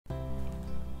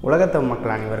உலகத்தமிழ்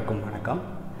மக்கள் அனைவருக்கும் வணக்கம்.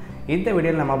 இந்த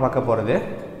வீடியோவில் நம்ம பார்க்க போகிறது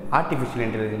ஆர்டிஃபிஷியல்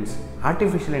இன்டெலிஜென்ஸ்.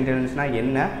 ஆர்டிஃபிஷியல் இன்டெலிஜென்ஸ்னா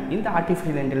என்ன, இந்த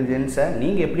ஆர்டிஃபிஷியல் இன்டெலிஜென்ஸை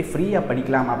நீங்கள் எப்படி ஃப்ரீயாக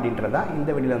படிக்கலாம் அப்படின்றதான் இந்த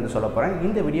வீடியோவில் வந்து சொல்ல போகிறேன்.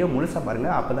 இந்த வீடியோ முழுசாக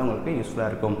பாருங்கள், அப்போ தான் உங்களுக்கு யூஸ்ஃபுல்லாக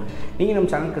இருக்கும். நீங்கள்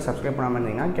நம்ம சேனலுக்கு சப்ஸ்கிரைப் பண்ணாமல்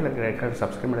இருந்தீங்கன்னா கீழே red colour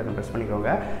subscribe button press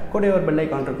பண்ணிக்கோங்க. கூட ஒரு பெல்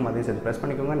ஐகான் இருக்கும், அதையும் சேர்த்து ப்ரெஸ்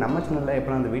பண்ணிக்கோங்க. நம்ம சேனலில்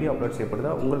எப்போ அந்த வீடியோ அப்லோட்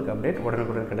செய்யப்படுதோ உங்களுக்கு அப்டேட்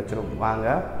உடனுக்குடன் கிடைச்சிடும். வாங்க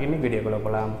இன்னைக்கு வீடியோக்குள்ளே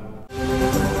போகலாம்.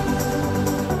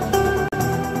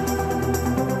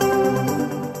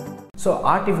 ஸோ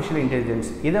ஆர்டிஃபிஷியல் இன்டெலிஜென்ஸ்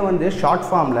இதை வந்து ஷார்ட்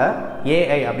ஃபார்மில்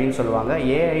ஏஐ அப்படின்னு சொல்லுவாங்க.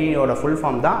 ஏஐயோட ஃபுல்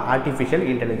ஃபார்ம் தான் ஆர்டிஃபிஷியல்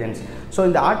இன்டெலிஜென்ஸ். ஸோ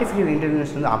இந்த ஆர்டிஃபிஷியல்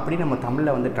இன்டெலிஜென்ஸ் வந்து அப்படி நம்ம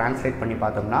தமிழில் வந்து டிரான்ஸ்லேட் பண்ணி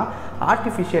பார்த்தோம்னா,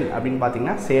 ஆர்டிஃபிஷியல் அப்படின்னு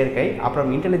பார்த்தீங்கன்னா செயற்கை, அப்புறம்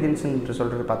இன்டெலிஜென்ஸ் என்று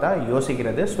சொல்கிறது பார்த்தா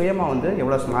யோசிக்கிறது, சுயமாக வந்து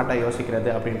எவ்வளோ ஸ்மார்ட்டாக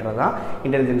யோசிக்கிறது அப்படின்றதான்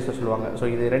இன்டெலிஜென்ஸை சொல்லுவாங்க. ஸோ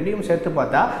இது ரெண்டையும் சேர்த்து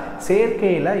பார்த்தா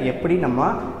செயற்கையில் எப்படி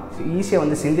நம்ம ஈஸியாக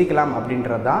வந்து சிந்திக்கலாம்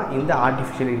அப்படின்றது தான் இந்த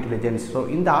ஆர்டிஃபிஷியல் இன்டெலிஜென்ஸ். ஸோ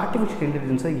இந்த ஆர்டிஃபிஷியல்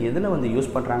இன்டெலிஜென்ஸை எதில் வந்து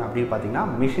யூஸ் பண்ணுறாங்க அப்படின்னு பார்த்தீங்கன்னா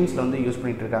மிஷின்ஸில் வந்து யூஸ்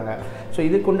பண்ணிகிட்டு இருக்காங்க. ஸோ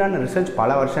இதுக்குண்டான ரிசர்ச்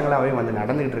பல வருஷங்களாகவே வந்து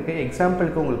நடந்துகிட்டு இருக்குது.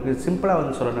 எக்ஸாம்பிளுக்கு உங்களுக்கு சிம்பிளாக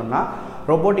வந்து சொல்லணும்னா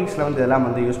ரோபோட்டிக்ஸில் வந்து இதெல்லாம்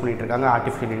வந்து யூஸ் பண்ணிகிட்டு இருக்காங்க.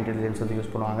 ஆர்டிஃபிஷியல் இன்டெலிஜென்ஸ் வந்து யூஸ்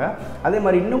பண்ணுவாங்க. அதே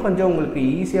மாதிரி இன்னும் கொஞ்சம் உங்களுக்கு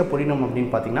ஈஸியாக புரியணும் அப்படின்னு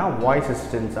பார்த்தீங்கன்னா வாய்ஸ்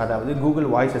அசிஸ்டன்ஸ், அதாவது கூகுள்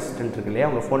வாய்ஸ் அசிஸ்டன்ட் இருக்கு இல்லையா,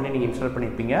 உங்கள் ஃபோன்லேயே நீங்கள் இன்ஸ்டால்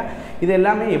பண்ணியிருப்பீங்க. இது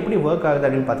எல்லாமே எப்படி ஒர்க் ஆகுது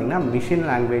அப்படின்னு பார்த்தீங்கன்னா மிஷின்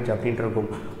லாங்குவேஜ் அப்படின்ட்டு இருக்கும்.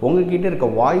 உங்ககிட்ட இருக்க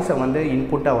வாய்ஸை வந்து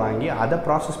இன்புட்டை வாங்கி அதை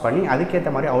ப்ராசஸ் பண்ணி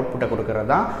அதுக்கேற்ற மாதிரி அவுட்புட்டை கொடுக்கறது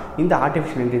தான் இந்த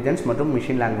ஆர்டிஃபிஷியல் இன்டெலிஜென்ஸ் மற்றும்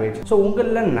மிஷின் லாங்குவேஜ். ஸோ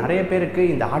உங்களில் நிறைய பேருக்கு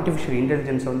இந்த ஆர்டிஃபிஷியல்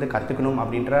இன்டெலிஜென்ஸை வந்து கற்றுக்கணும்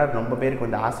அப்படின்ற ரொம்ப பேருக்கு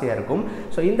வந்து ஆசையாக இருக்கும்.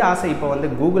 ஸோ இந்த ஆசை இப்போ வந்து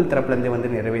கூகுள் தரப்புலேருந்து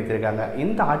வந்து நிறைவேற்றிருக்காங்க.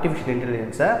 இந்த ஆர்டிஃபிஷியல்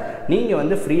இன்டெலிஜென்ஸை நீங்கள்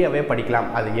வந்து ஃப்ரீயாகவே படிக்கலாம்.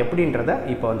 அது எப்படின்றத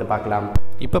இப்போ வந்து பார்க்கலாம்.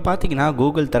 இப்போ பார்த்தீங்கன்னா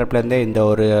கூகுள் தரப்புலேருந்தே இந்த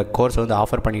ஒரு கோர்ஸ் வந்து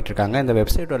ஆஃபர் பண்ணிகிட்டு இருக்காங்க. இந்த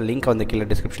வெப்சைட்டோட லிங்க் வந்து கீழே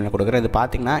டிஸ்கிரிப்ஷனில் கொடுக்குறேன். இது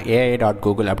பார்த்தீங்கன்னா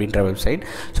ai.google அப்படின்ற வெப்சைட்.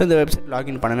 ஸோ இந்த வெப்சைட்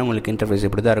லாகின் பண்ணணும் உங்களுக்கு இன்டர்ஃபேஸ்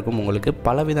இப்படி தான் இருக்கும். உங்களுக்கு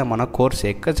பலவிதமான கோர்ஸ்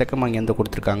எக்கச்சக்கமாக இங்கேருந்து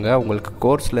கொடுத்துருக்காங்க. உங்களுக்கு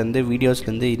கோர்ஸ்லேருந்து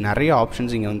வீடியோஸ்லேருந்து நிறைய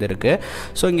ஆப்ஷன்ஸ் இங்கே வந்து இருக்குது.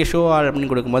 ஸோ இங்கே ஷோ ஆல்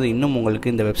அப்படின்னு கொடுக்கும்போது இன்னும்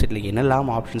உங்களுக்கு இந்த வெப்சைட்டில்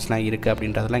என்னெல்லாம் ஆப்ஷன்ஸ்லாம் இருக்குது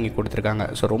அப்படின்றதெல்லாம் இங்கே கொடுத்துருக்காங்க.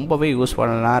 ஸோ ரொம்பவே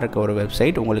யூஸ்ஃபுல்லாக இருக்க ஒரு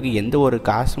வெப்சைட். உங்களுக்கு எந்த ஒரு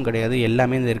காசும் கிடையாது,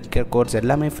 எல்லாமே இந்த இருக்கிற கோர்ஸ்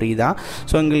எல்லாமே ஃப்ரீ தான்.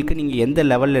 ஸோ உங்களுக்கு நீங்கள் எந்த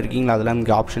லெவலில் இருக்கீங்களோ அதெல்லாம் இங்கே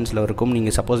ஆப்ஷன்ஸில் இருக்கும்.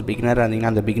 நீங்கள் சப்போஸ் பிகினராக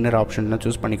இருந்தீங்கன்னா அந்த பிகினர் ஆப்ஷன்லாம்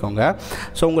சூஸ் பண்ணிக்கோங்க.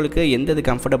 ஸோ உங்களுக்கு எந்த இது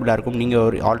கம்ஃபர்டபுளாக இருக்கும், நீங்கள்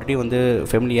ஒரு ஆல்ரெடி வந்து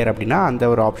ஃபெமிலியர் அப்படின்னா அந்த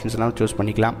ஒரு ஆப்ஷன்ஸ்லாம் சூஸ்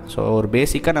பண்ணிக்கலாம். ஸோ ஒரு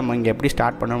பேசிக்காக நம்ம இங்கே எப்படி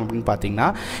ஸ்டார்ட் பண்ணணும் அப்படின்னு பார்த்தீங்கன்னா,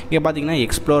 இங்கே பார்த்தீங்கன்னா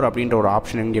எக்ஸ்ப்ளோர் அப்படின்ற ஒரு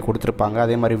ஆப்ஷன் இங்கே கொடுத்துருப்பாங்க.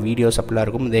 அதே மாதிரி வீடியோஸ் அப்படிலாம்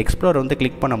இருக்கும். இந்த எக்ஸ்ப்ளோர் வந்து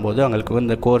கிளிக் பண்ணும்போது அவங்களுக்கு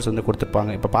வந்து கோர்ஸ் வந்து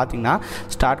கொடுத்துருப்பாங்க. இப்போ பார்த்தீங்கன்னா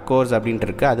ஸ்டார்ட் கோர்ஸ் அப்படின்ட்டு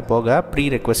இருக்குது. அது போக ப்ரீ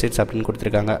ரெக்வசிட்ஸ் அப்படின்னு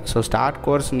கொடுத்துருக்காங்க. ஸோ ஸ்டார்ட்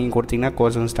கோர்ஸ் நீங்கள் கொடுத்தீங்கன்னா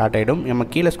கோர்ஸ் வந்து ஸ்டார்ட் ஆகிடும். நம்ம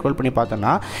கீழே ஸ்க்ரோல் பண்ணி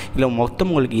பார்த்தோம்னா இதில் மொத்தம்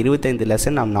உங்களுக்கு 25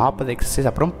 லெசன், 40 எக்ஸசைஸ்,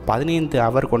 அப்புறம் 15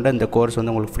 ஹவர் கொண்ட இந்த கோர்ஸ்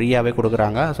வந்து உங்களுக்கு ஃப்ரீயாகவே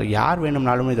கொடுக்குறாங்க. ஸோ யார்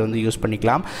வேணும்னாலும் இதை வந்து யூஸ்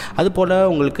பண்ணிக்கலாம். அதுபோல்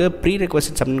உங்களுக்கு ப்ரீ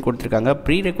ரெக்வசிட்ஸ் அப்படின்னு கொடுத்துருக்காங்க.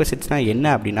 ப்ரீ ரெக்வசிட்ஸ்னால் என்ன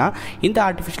அப்படின்னா, இந்த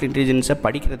ஆர்டிஃபிஷியல் இன்டெலிஜென்ஸை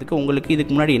படிக்கிறதுக்கு உங்களுக்கு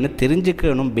இதுக்கு முன்னாடி என்ன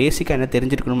தெரிஞ்சுக்கணும், பேசிக்காக என்ன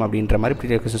தெரிஞ்சிருக்கணும் அப்படின்ற மாதிரி ப்ரீ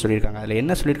ரெக்வசிட்ஸ் சொல்லியிருக்காங்க. அதில்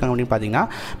என்ன சொல்லியிருக்காங்க அப்படின்னு பார்த்தீங்கன்னா,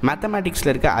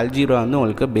 மேத்தமேட்டிக்ஸில் இருக்க அல்ஜீப்ரா வந்து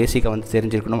உங்களுக்கு பேசிக்காக வந்து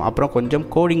தெரிஞ்சிருக்கணும், அப்புறம் கொஞ்சம்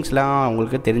கோடிங்ஸ்லாம்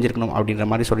உங்களுக்கு தெரிஞ்சிருக்கணும் அப்படின்ற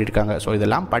மாதிரி சொல்லியிருக்காங்க. ஸோ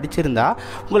இதெல்லாம் படிச்சிருந்தா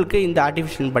உங்களுக்கு இந்த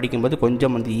ஆர்டிஃபிஷியல் படிக்கும்போது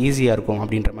கொஞ்சம் வந்து ஈஸியாக இருக்கும்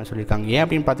அப்படின்ற மாதிரி சொல்லியிருக்காங்க. ஏன்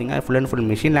அப்படின்னு பார்த்தீங்கன்னா full and full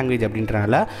machine language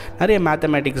அப்படின்றனால நிறைய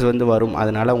மேத்தமேட்டிக்ஸ் வந்து வரும்.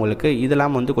 அதனால் உங்களுக்கு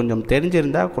இதெல்லாம் வந்து கொஞ்சம்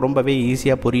தெரிஞ்சிருந்தால் ரொம்பவே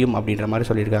ஈஸியாக புரியும் அப்படின்ற மாதிரி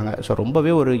சொல்லியிருக்காங்க. ஸோ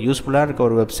ரொம்பவே ஒரு யூஸ்ஃபுல்லாக இருக்க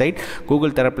ஒரு வெப்சைட்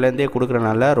கூகுள் தரப்புலேருந்தே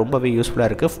கொடுக்குறனால ரொம்பவே யூஸ்ஃபுல்லாக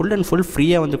இருக்குது. ஃபுல் அண்ட் ஃபுல்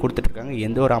ஃப்ரீயாக வந்து கொடுத்துட்ருக்காங்க.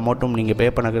 எந்த ஒரு அமௌண்ட்டும் நீங்கள் பே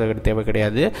பண்ண தேவை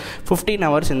கிடையாது. 15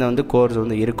 ஹவர்ஸ் இந்த வந்து கோர்ஸ்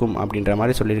வந்து இருக்கும் அப்படின்ற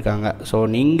மாதிரி சொல்லியிருக்காங்க. ஸோ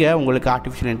நீங்கள் உங்களுக்கு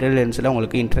ஆர்டிஃபிஷியல் இன்டெலிஜென்ஸில்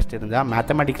உங்களுக்கு இன்ட்ரெஸ்ட் இருந்தால்,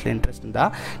 மேத்தமேட்டிக்ஸில் இன்ட்ரெஸ்ட்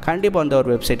இருந்தால் கண்டிப்பாக அந்த ஒரு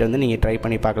வெப்சைட் வந்து நீங்கள் ட்ரை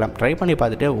பண்ணி பார்க்கலாம். ட்ரை பண்ணி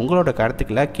பார்த்துட்டு உங்களோட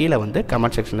கருத்துக்களை கீழே வந்து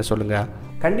கமெண்ட் செக்ஷனில் சொல்லுங்கள்.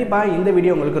 கண்டிப்பாக இந்த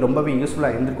வீடியோ உங்களுக்கு ரொம்பவே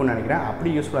யூஸ்ஃபுல்லாக இருந்திருக்கும்னு நினைக்கிறேன். அப்படி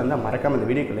யூஸ்ஃபுல்லாக இருந்தால் மறக்காமல் இந்த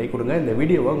வீடியோக்கு லைக் கொடுங்க. இந்த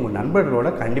வீடியோவை உங்கள் நண்பர்களோட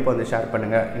கண்டிப்பாக வந்து ஷேர்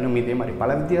பண்ணுங்கள். இன்னும் இதே மாதிரி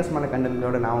பல வித்தியாசமான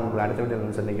கண்டென்ட்டோட நான் உங்களை அடுத்த வீடியோவில்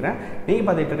வந்து சந்திக்கிறேன். நீங்கள்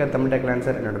பார்த்துட்டு இருக்க தமிழ்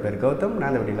TechLancer. என்னோட பேர் கௌதம்.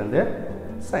 நான் இந்த வீடியோவில் வந்து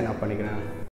சைன் ஆஃப் பண்ணிக்கிறேன்.